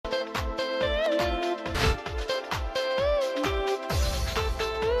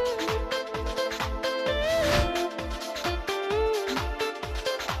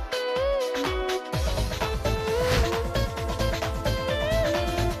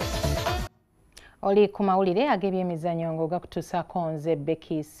Oli ku mawulire ag'ebyemizannyo ng'ogakutuusaako nze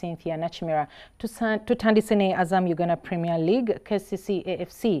Becky Cynthia Nakimera. Tutandise ne Azam Uganda Premier League. KCCA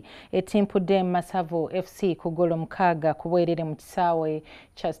FC etimpudde Masavu FC ku ggoolo 6 ku bwereere mu kisaawe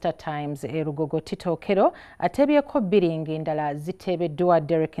kya Star Times e Lugogo. Tito ateebyeko 2 ng'endala ziteebeddwa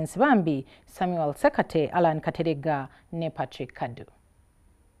Derek Nsibambi, Samuel Ssekamate, Kateregga ne Patrick Kaddu.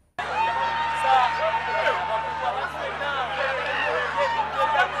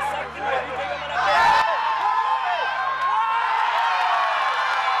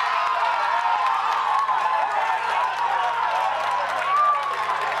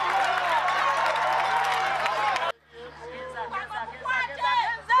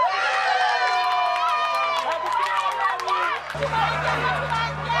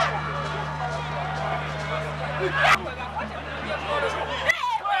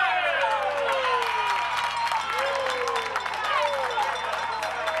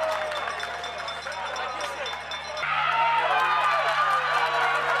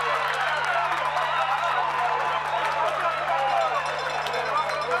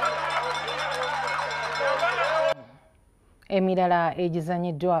 Emirala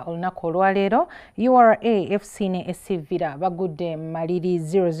egizanyiddwa olunaku olwaleero, URA FC ne SC Villa bagudde maliri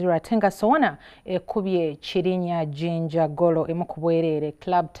 0-0 ate nga Sowana ekubye Kirinya Jinja golo emu ku bwereere.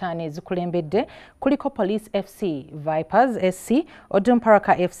 Club 5 ezikulembedde kuliko Police FC, Vipers SC,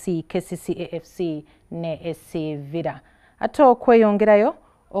 Odumparaka FC, KCCA FC ne SC Villa. Ate okweyongerayo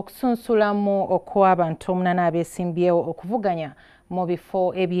okusunsulamu okw'abantu 8 abeesimbyewo okuvuganya mu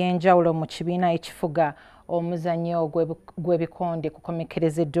bifo ebyenjawulo mu kibiina ekifuga omuzannyo gw'ebikonde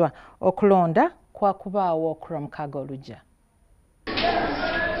kukomekkerezeddwa. Okulonda kwakubaawo ku Lwomukaaga olujja.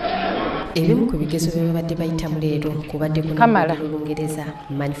 Ebimu ku bigezo bye babadde bayitamu leero kubadde kuno Olungereza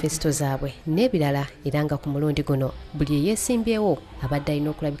manifesto zaabwe n'ebirala era nga ku mulundi guno buli eyeesimbyewo abadde alina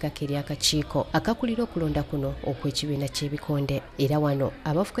okulabikako eri akakiiko akakulira okulonda kuno okw'ekibiina ky'ebikonde. Era wano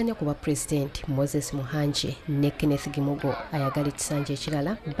abavuganya ku bwapulezidenti Moses Muhanji ne Kenneth Gimugo ayagala ekisanja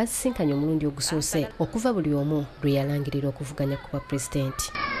ekirala basisinkanye omulundi ogusoose okuva buli omu lwe yalangirira okuvuganya ku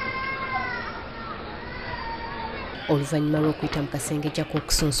bwapulezidenti. Oluvannyuma lw'okuyita mu kasengejja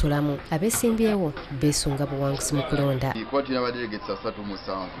k'okusunsulamu abeesimbyewo beesunga buwanguzi mu kulonda. Kkooti y'abadelegesi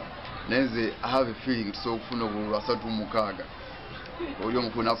 37 naye nze I have a feeling tusobola okufuna obululu 36. Oli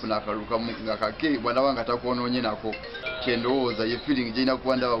omufunafuna akalulu kamu nga kake bw'andaba nga takwonoonye nako kyendowooza ye feeling gy'erina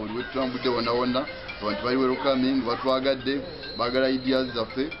kuba ndaba buli we tutambudde wonna wonna abantu bali welcoming, batwagadde, baagala ideas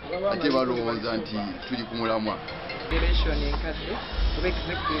zaffe ate balowooza nti tuli ku mulamwa. Relation enkadde oba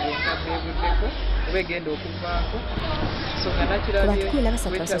executive enkadde ebuddeko oba egenda okuvaako nsonga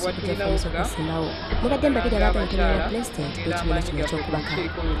nakirabyewasimbawo mubadde mbabiri abaagala wa pulezidenti bw'ekibiina kino ekyokubaka.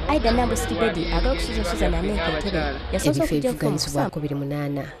 Aida Nambo Stibedi agala okusuzaasuza naneekentebe yasoose okujjaovuganyizibwako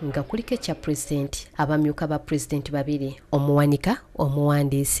 28 nga kuliko ekya pulezidenti, abamyuka ba pulezidenti 2, omuwanika,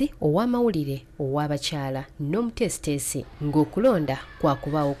 omuwandiisi, ow'amawulire, ow'abakyala n'omuteesiteesi, ng'okulonda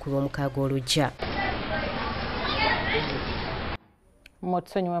kwakubaawo ku Lwomukaaga olujja.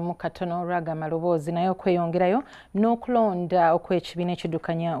 Motsonyiwemu katono olwaga amaloboozi naye okweyongerayo n'okulonda okw'ekibiina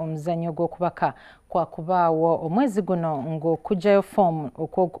ekiddukanya omuzannyo gw'okubaka kwakubaawo omwezi guno ng'okugyayo foomu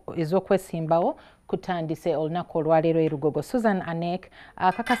ez'okwesimbawo kutandise olunaku olwaleero e Lugogo. Susan Anek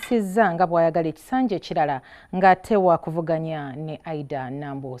akakasizza nga bw'ayagala ekisanja ekirala ng'ate wakuvuganya ne Aida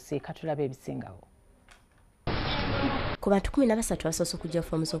Nambuusi. Katulabe ebisingawo. Ku bantu 13 basoose okujja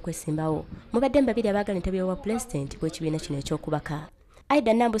foomu z'okwesimbawo mubadde mbabiri abaagala entebe y'obwa pulezidenti bw'ekibiina kino ekyokubaka.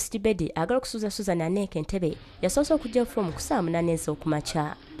 Aida Nambo Stibedi agala okusuzaasuza naneeka entebe yasoose okujja foomu ku saa 8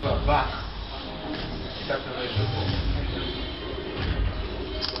 ez'okumakya.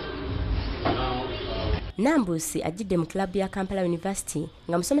 Nambuusi ajjidde mu kilabu ya Kampala University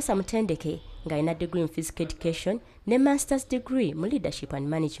nga musomesa mutendeke ng'alina degree in physical education ne master's degree mu leadership and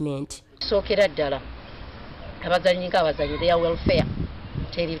management. Sookera ddala abazanyi ng'abazanyi their welfare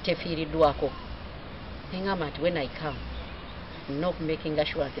tefiiriddwako. Ngamba nti when I come not making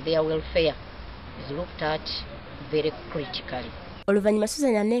assurance their welfare is looked at very critically. Oluvannyuma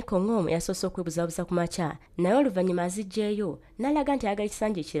Susan Aneeko yasoose okwebuzabuza ku makya naye oluvannyuma azijjeeyo n'alaga nti ayagala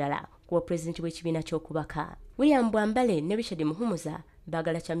ekisanja ekirala ku pulezidenti w'ekibiina ky'okubaka. William Bwambale ne Richard Muhumuza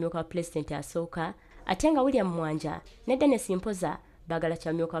baagala kyamyuka wa pulezidenti asooka ate nga William Mwanja ne Dennis Mpoza baagala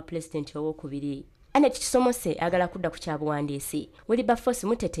kyamyuka wa pulezidenti owookubiri. Anet Kisomose agala kudda ku kyabuwandiisi, Wilberforce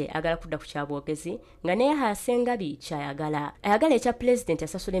Mutete agala kudda ku kyabwogezi nga naye Hasengabi kyayagala. Ayagala ekya pulezidenti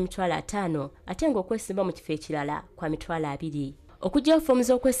asasula emitwalo 5 ate ng'okwesimba mu kifo ekirala kwa mitwalo 2. Okujjayo foomu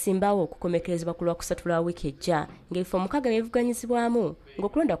z'okwesimbawo okukomekkerezebwa ku Lwakusatu lwa wiiki ejja ng'ebifo 6 byevuganyizibwamu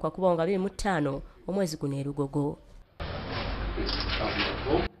ng'okulonda kwakubawo nga 25 omwezi guno e Lugogo.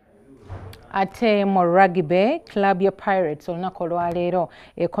 Ate mu rugby, club ya Pirates olunaku olwaleero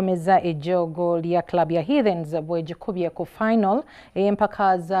ekomeza ejjoogo lya club ya Heathens bw'egikubye ku final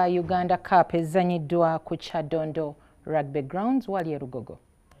ey'empaka za Uganda Cup ezanyiddwa ku Kyaddondo Rugby Grounds wali e Lugogo.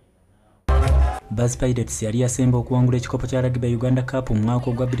 Buzz Pirates yali yasemba okuwangula ekikopo kya Rugby Uganda Cup mu mwaka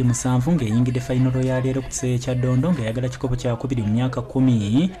ogwa 2007 ng'eyingidde final ya leero ku kiseera kya Kyaddondo ng'eyagala kikopo kya 2 mu myaka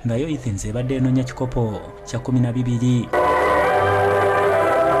 10 nga yo Heathens ebadde enoonya kikopo kya 12.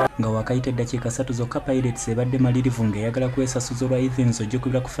 nga wakayita eddakiika 3 zokka Pirates ebadde malirivu ng'eyagala kwesasuza olwa Heathens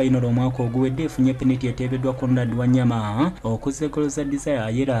ogikubira ku final omwaka oguwedde efunye penalty eteebeddwa Conrad Wanyama okuzza egolo za Desire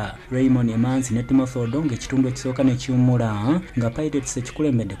Ayera, Raymond Emansi ne Timothy Oddo ng'ekitundu ekisooka ne kiwummula nga Pirates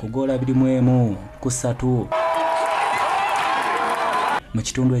ekikulembedde ku goola 21 ku 3. Mu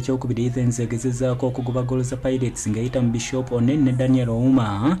kitundu ekyokubiri Heathens egezezzaako okugoba goolo za Pirates ng'eyita mu Bishop Onen ne Daniel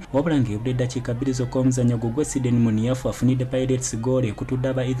Ouma wabula ng'ebudde eddakiika 2 zokka omuzannyo gugwe Siden Muniafu afunidde Pirates goolo ekutudde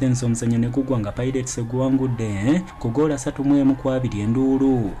aba Heathens omuzannyo ne gugwa nga Pirates eguwangudde ku goola 3-2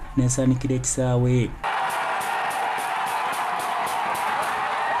 enduulu n'esaanikira ekisaawe.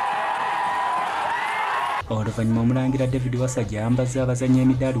 Oluvannyuma omulangira David Wasajja yambazza abazannyi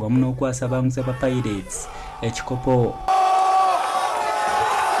emidaali wamu n'okwasa abanguzi ba Pirates ekikopo.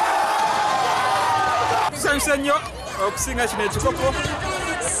 Tusanyuse nnyo okusinga kino ekikopo.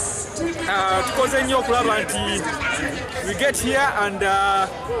 Tukoze nnyo okulaba nti we get here and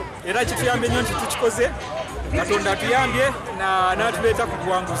era kituyambye nnyo nti tukikoze. Katonda atuyambye n'atuleeta ku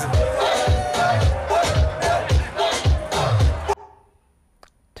buwanguzi.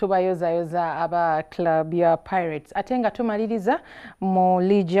 Tubayozayoza aba club ya Pirates ate nga tumaliriza mu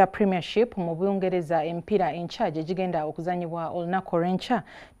League Premiership mu Bungereza empira encharge egigenda okuzanyibwa olunaku olw'enkya.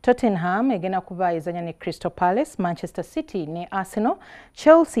 Tottenham egenda kuba ezanya ne Crystal Palace, Manchester City ne Arsenal,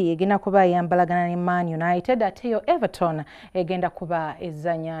 Chelsea egenda kuba eyambalagana ne Man United ate yo Everton egenda kuba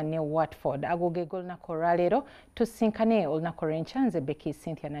ezanya ne Watford. Ago ge olunaku olwaleero tusinkane olunaku olw'enkya nze Becky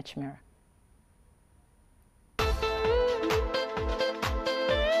Cynthia Nachimera.